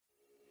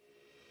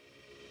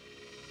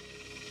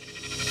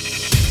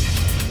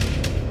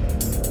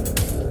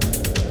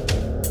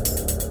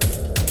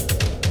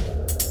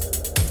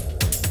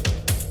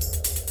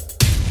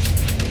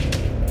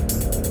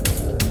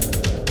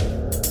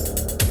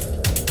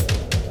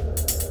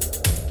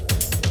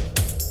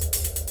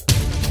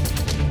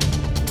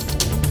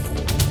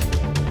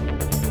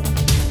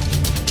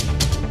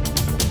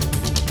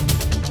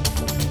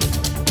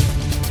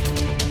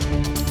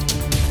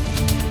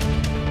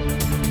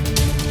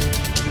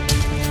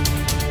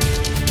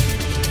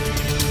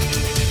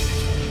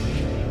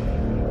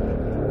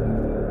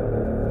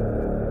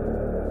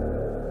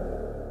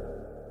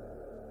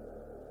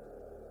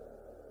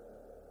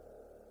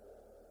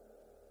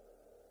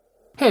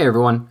Hey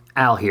everyone,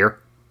 Al here.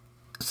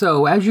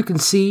 So as you can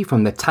see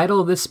from the title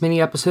of this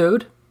mini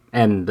episode,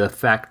 and the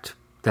fact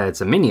that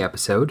it's a mini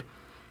episode,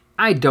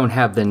 I don't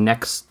have the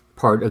next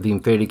part of the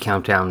Infinity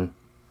Countdown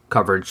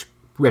coverage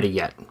ready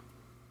yet.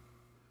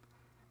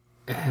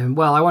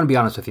 Well, I want to be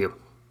honest with you.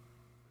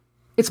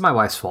 It's my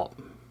wife's fault.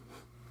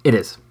 It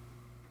is.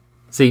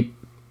 See,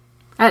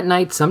 at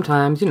night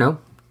sometimes,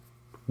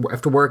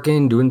 after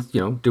working, doing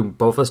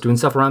both of us doing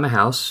stuff around the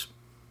house,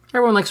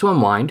 everyone likes to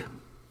unwind.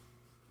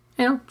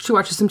 She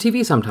watches some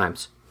TV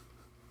sometimes.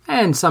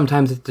 And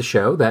sometimes it's a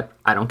show that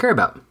I don't care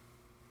about.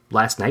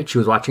 Last night she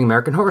was watching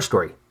American Horror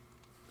Story.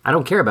 I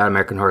don't care about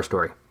American Horror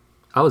Story.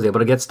 I was able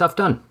to get stuff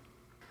done.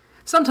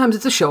 Sometimes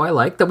it's a show I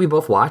like that we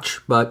both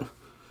watch, but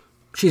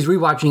she's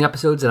rewatching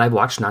episodes that I've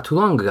watched not too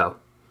long ago.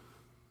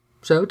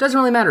 So it doesn't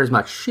really matter as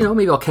much.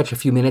 Maybe I'll catch a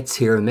few minutes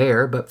here and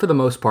there, but for the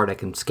most part I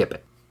can skip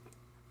it.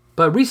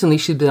 But recently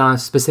she's been on a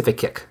specific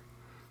kick.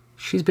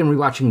 She's been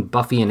rewatching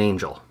Buffy and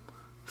Angel.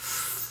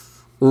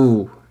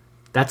 Ooh,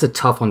 that's a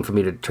tough one for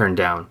me to turn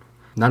down.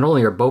 Not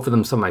only are both of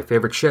them some of my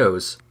favorite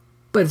shows,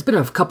 but it's been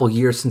a couple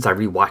years since I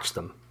rewatched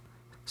them.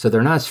 So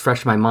they're not as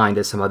fresh in my mind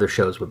as some other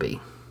shows would be.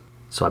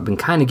 So I've been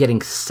kind of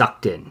getting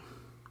sucked in.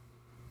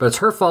 But it's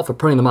her fault for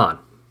putting them on.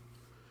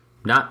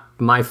 Not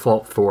my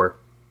fault for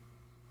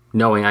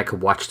knowing I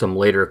could watch them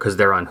later because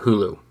they're on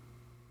Hulu.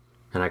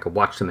 And I could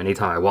watch them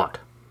anytime I want.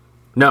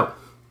 No,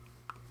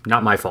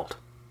 not my fault.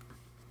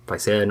 If I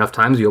say it enough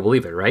times, you'll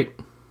believe it, right?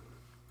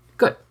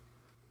 Good.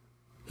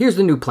 Here's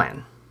the new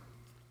plan.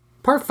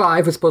 Part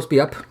 5 is supposed to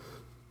be up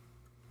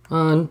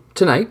on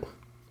tonight,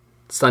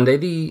 Sunday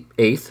the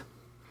 8th,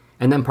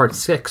 and then Part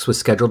 6 was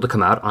scheduled to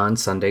come out on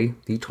Sunday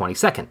the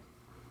 22nd.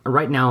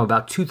 Right now, I'm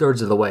about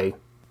 2/3 of the way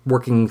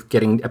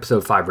getting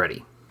episode 5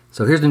 ready.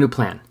 So here's the new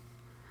plan.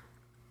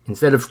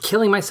 Instead of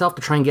killing myself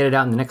to try and get it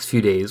out in the next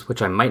few days,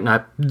 which I might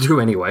not do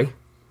anyway,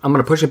 I'm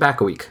going to push it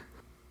back a week.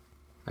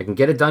 I can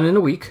get it done in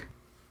a week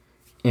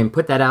and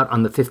put that out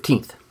on the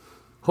 15th.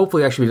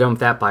 Hopefully I should be done with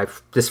that by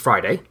this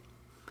Friday.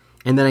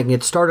 And then I can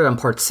get started on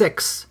part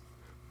 6.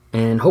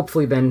 And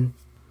hopefully then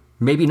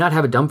maybe not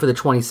have it done for the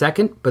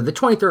 22nd, but the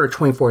 23rd or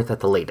 24th at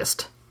the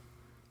latest.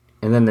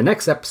 And then the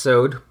next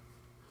episode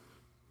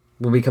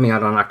will be coming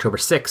out on October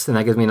 6th, and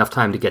that gives me enough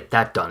time to get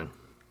that done.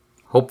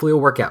 Hopefully it'll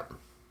work out.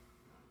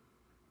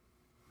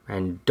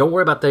 And don't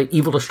worry about the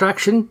evil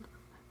distraction,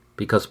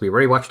 because we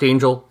already watched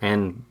Angel,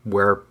 and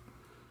we're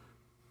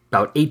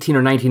about 18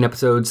 or 19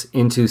 episodes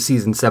into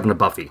season 7 of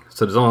Buffy.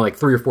 So there's only like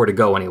 3 or 4 to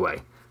go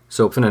anyway.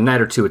 So within a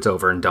night or two, it's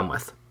over and done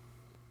with.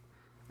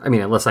 I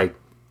mean, unless I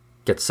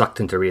get sucked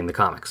into reading the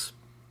comics.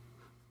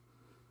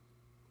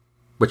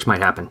 Which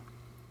might happen.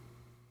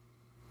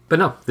 But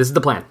no, this is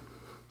the plan.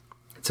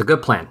 It's a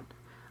good plan.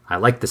 I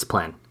like this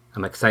plan.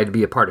 I'm excited to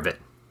be a part of it.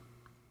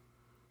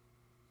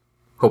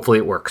 Hopefully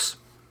it works.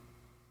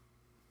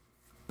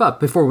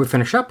 But before we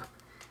finish up,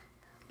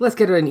 let's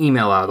get an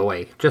email out of the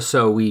way, just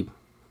so we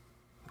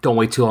don't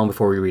wait too long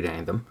before we read any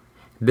of them.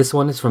 This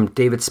one is from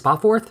David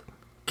Spotforth.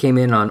 Came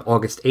in on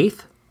August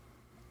 8th.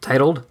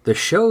 Titled, The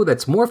Show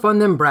That's More Fun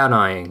Than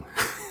Brown-Eyeing.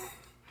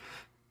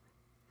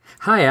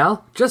 Hi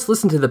Al, just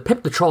listened to the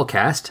Pip the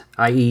Trollcast,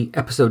 i.e.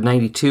 episode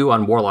 92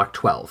 on Warlock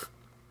 12.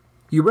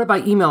 You read my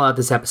email out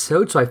this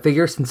episode, so I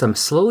figure since I'm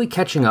slowly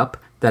catching up,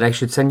 that I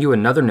should send you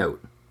another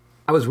note.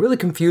 I was really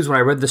confused when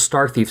I read the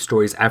Star Thief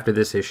stories after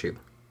this issue.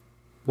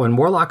 When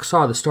Warlock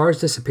saw the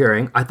stars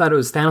disappearing, I thought it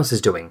was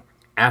Thanos' doing.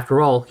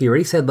 After all, he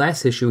already said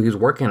last issue he was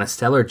working on a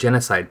stellar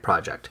genocide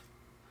project.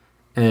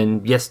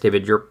 And yes,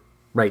 David, you're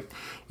right.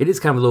 It is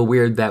kind of a little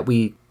weird that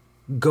we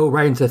go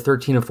right into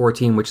 13 and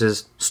 14, which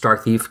is Star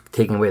Thief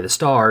taking away the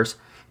stars,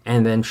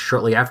 and then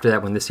shortly after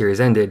that, when the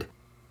series ended,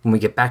 when we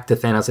get back to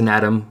Thanos and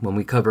Adam, when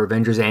we cover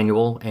Avengers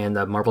Annual and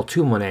the Marvel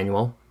 2-in-1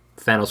 Annual,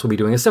 Thanos will be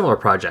doing a similar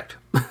project.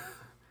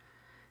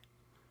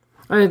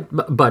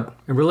 But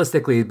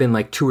realistically, it's been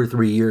like 2 or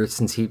 3 years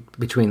since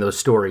between those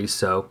stories,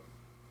 so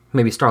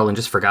maybe Starlin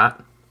just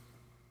forgot.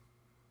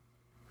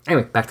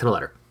 Anyway, back to the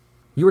letter.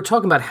 You were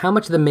talking about how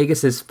much of the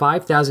Magus'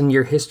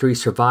 5,000-year history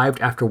survived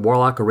after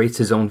Warlock erased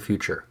his own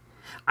future.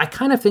 I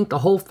kind of think the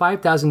whole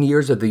 5,000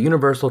 years of the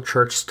Universal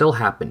Church still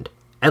happened,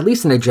 at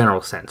least in a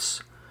general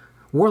sense.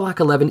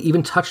 Warlock 11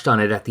 even touched on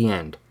it at the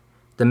end.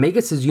 The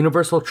Magus'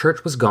 Universal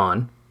Church was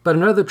gone, but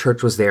another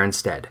church was there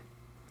instead.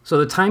 So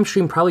the time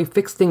stream probably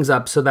fixed things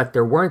up so that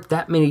there weren't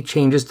that many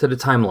changes to the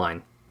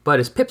timeline. But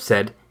as Pip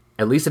said,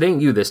 at least it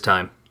ain't you this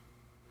time.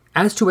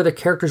 As to whether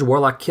characters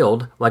Warlock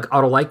killed, like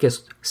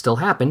Autolycus, still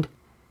happened,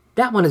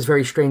 that one has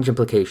very strange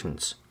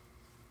implications.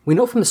 We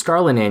know from the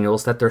Starlin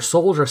annuals that their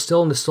souls are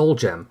still in the Soul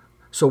Gem,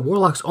 so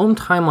Warlock's own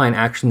timeline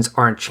actions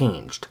aren't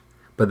changed.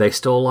 But are they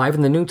still alive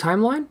in the new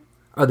timeline?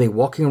 Are they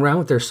walking around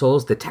with their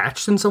souls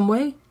detached in some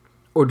way?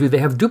 Or do they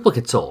have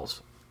duplicate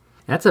souls?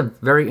 That's a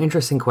very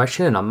interesting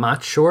question, and I'm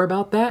not sure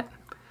about that.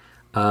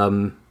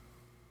 I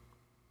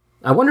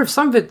wonder if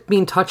some of it's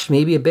being touched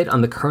maybe a bit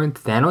on the current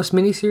Thanos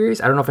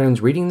miniseries. I don't know if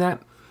anyone's reading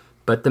that,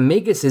 but the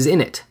Magus is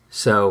in it,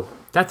 so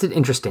that's an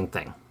interesting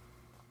thing.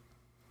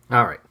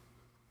 Alright.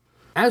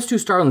 As to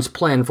Starlin's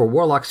plan for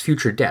Warlock's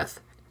future death,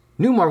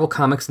 New Marvel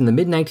Comics in the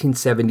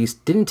mid-1970s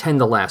didn't tend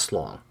to last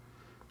long.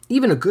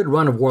 Even a good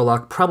run of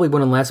Warlock probably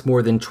wouldn't last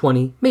more than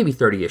 20, maybe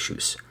 30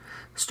 issues.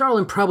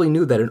 Starlin probably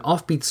knew that an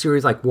offbeat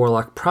series like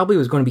Warlock probably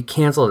was going to be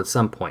cancelled at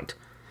some point,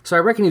 so I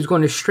reckon he was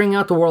going to string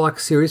out the Warlock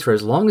series for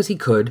as long as he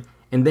could,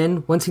 and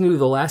then, once he knew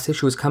the last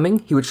issue was coming,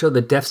 he would show the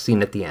death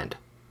scene at the end.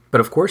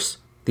 But of course,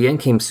 the end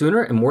came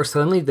sooner and more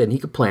suddenly than he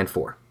could plan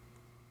for.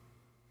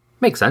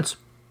 Makes sense.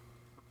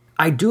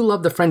 I do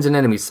love the Friends and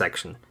Enemies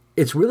section.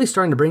 It's really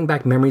starting to bring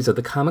back memories of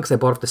the comics I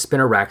bought off the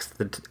spinner racks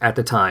at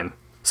the time.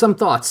 Some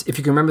thoughts, if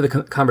you can remember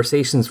the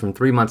conversations from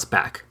 3 months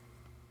back.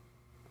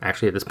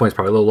 Actually, at this point, it's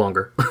probably a little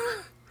longer.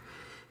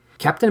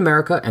 Captain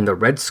America and the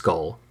Red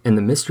Skull, and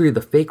the mystery of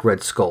the fake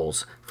Red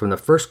Skulls from the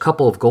first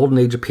couple of Golden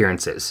Age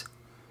appearances.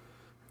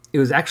 It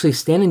was actually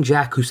Stan and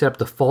Jack who set up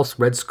the false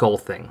Red Skull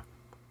thing.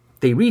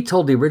 They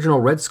retold the original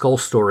Red Skull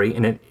story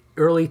in an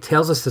early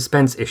Tales of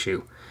Suspense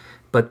issue,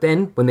 but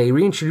then, when they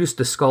reintroduced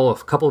the Skull a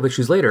couple of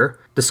issues later,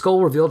 the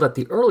Skull revealed that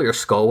the earlier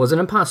Skull was an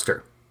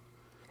imposter.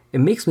 It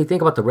makes me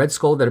think about the Red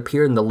Skull that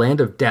appeared in the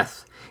Land of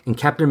Death in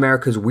Captain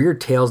America's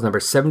Weird Tales number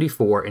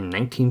 74 in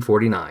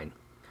 1949.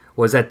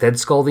 Was that Dead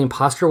Skull the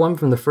imposter one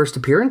from the first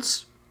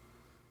appearance?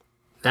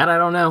 That I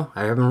don't know.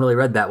 I haven't really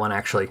read that one,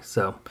 actually,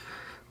 so...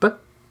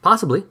 But,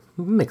 possibly.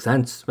 It makes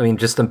sense. I mean,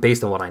 just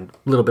based on what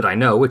little bit I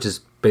know, which is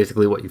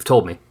basically what you've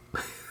told me.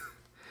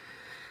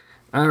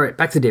 Alright,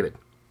 back to David.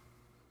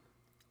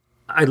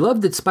 I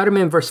loved that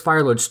Spider-Man vs.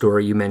 Firelord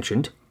story you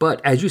mentioned, but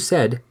as you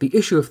said, the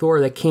issue of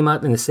Thor that came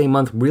out in the same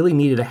month really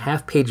needed a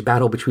half-page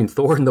battle between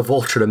Thor and the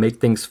Vulture to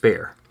make things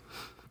fair.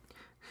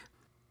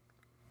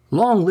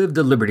 Long live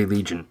the Liberty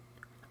Legion.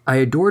 I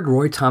adored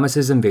Roy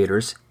Thomas's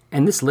Invaders,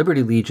 and this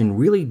Liberty Legion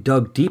really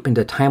dug deep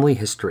into timely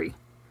history.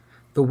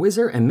 The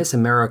Wizard and Miss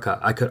America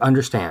I could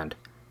understand,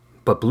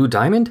 but Blue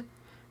Diamond?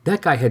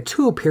 That guy had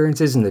 2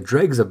 appearances in the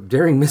dregs of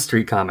Daring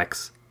Mystery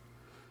Comics.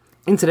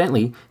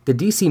 Incidentally, the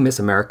DC Miss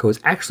America was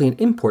actually an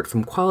import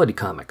from Quality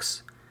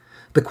Comics.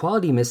 The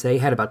Quality Miss A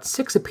had about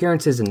 6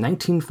 appearances in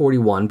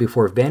 1941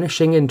 before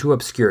vanishing into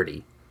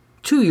obscurity,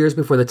 2 years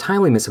before the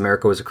timely Miss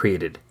America was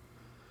created.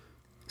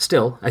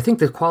 Still, I think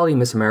the Quality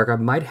Miss America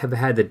might have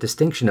had the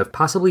distinction of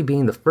possibly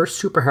being the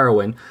first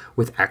superheroine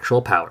with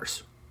actual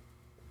powers.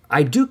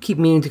 I do keep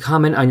meaning to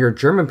comment on your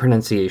German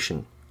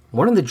pronunciation.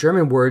 One of the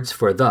German words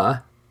for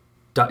the,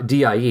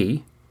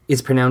 D-I-E,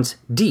 is pronounced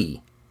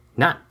D,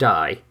 not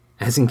die,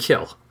 as in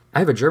kill. I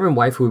have a German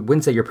wife who would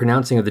wince at your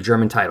pronouncing of the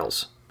German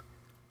titles.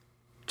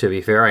 To be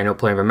fair, I know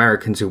plenty of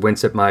Americans who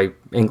wince at my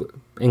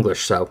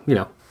English, so,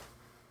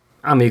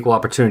 I'm an equal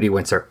opportunity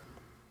wincer.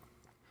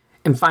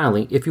 And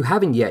finally, if you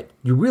haven't yet,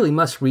 you really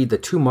must read the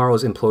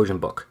Tomorrow's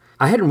Implosion book.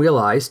 I hadn't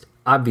realized,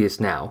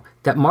 obvious now,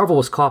 that Marvel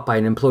was caught by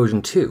an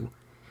implosion too.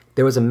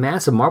 There was a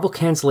mass of Marvel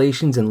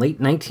cancellations in late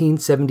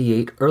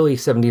 1978, early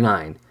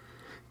 79.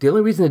 The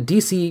only reason the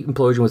DC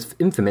implosion was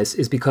infamous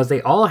is because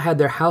they all had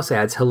their house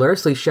ads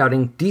hilariously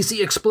shouting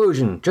DC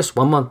Explosion just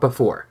 1 month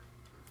before.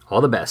 All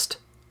the best.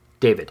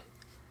 David.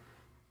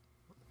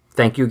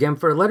 Thank you again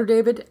for the letter,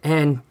 David,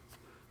 and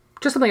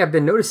just something I've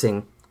been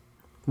noticing,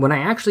 when I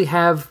actually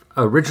have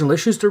original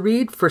issues to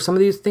read for some of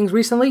these things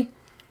recently,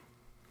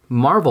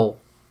 Marvel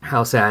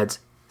house ads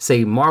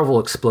say Marvel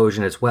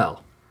Explosion as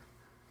well.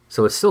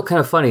 So it's still kind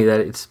of funny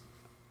that it's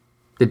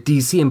the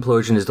DC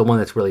implosion is the one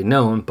that's really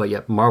known, but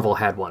yet Marvel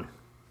had one.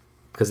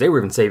 Because they were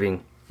even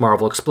saving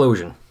Marvel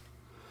Explosion.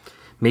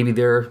 Maybe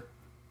their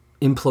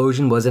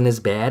implosion wasn't as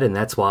bad, and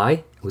that's why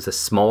it was a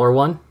smaller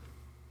one.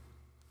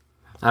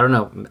 I don't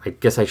know. I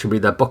guess I should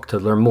read that book to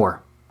learn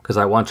more, because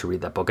I want to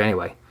read that book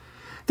anyway.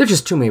 There's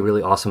just too many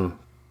really awesome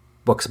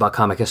books about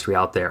comic history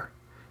out there,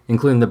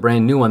 including the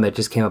brand new one that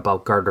just came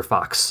about Gardner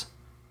Fox.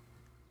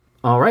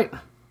 Alright,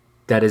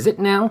 that is it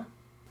now.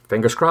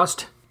 Fingers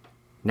crossed.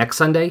 Next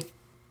Sunday,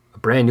 a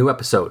brand new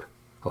episode.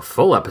 A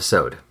full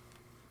episode.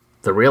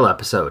 The real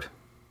episode.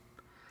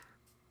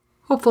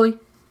 Hopefully.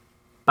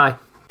 Bye.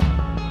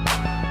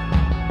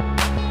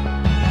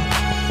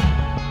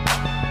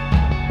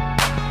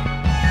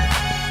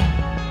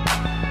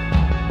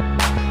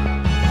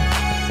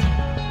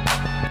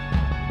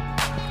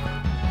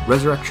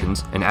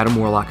 Resurrections, an Adam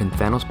Warlock and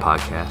Thanos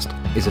podcast,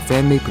 is a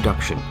fan-made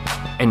production,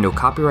 and no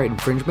copyright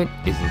infringement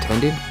is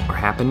intended, or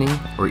happening,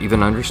 or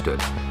even understood.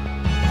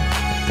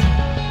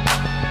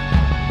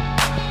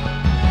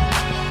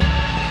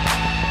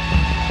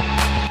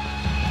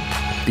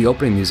 The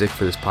opening music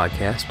for this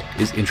podcast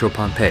is Intro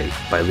Pompeii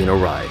by Lino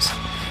Rise,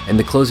 and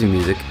the closing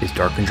music is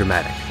Dark and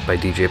Dramatic by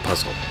DJ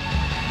Puzzle.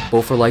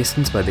 Both are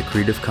licensed by the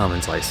Creative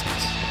Commons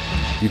license.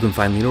 You can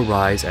find Lino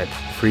Rise at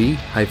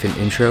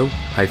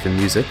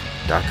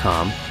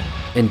free-intro-music.com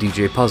and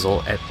DJ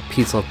Puzzle at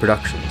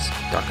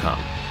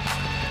peaceloveproductions.com.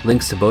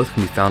 Links to both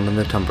can be found on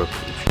the Tumblr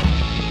page.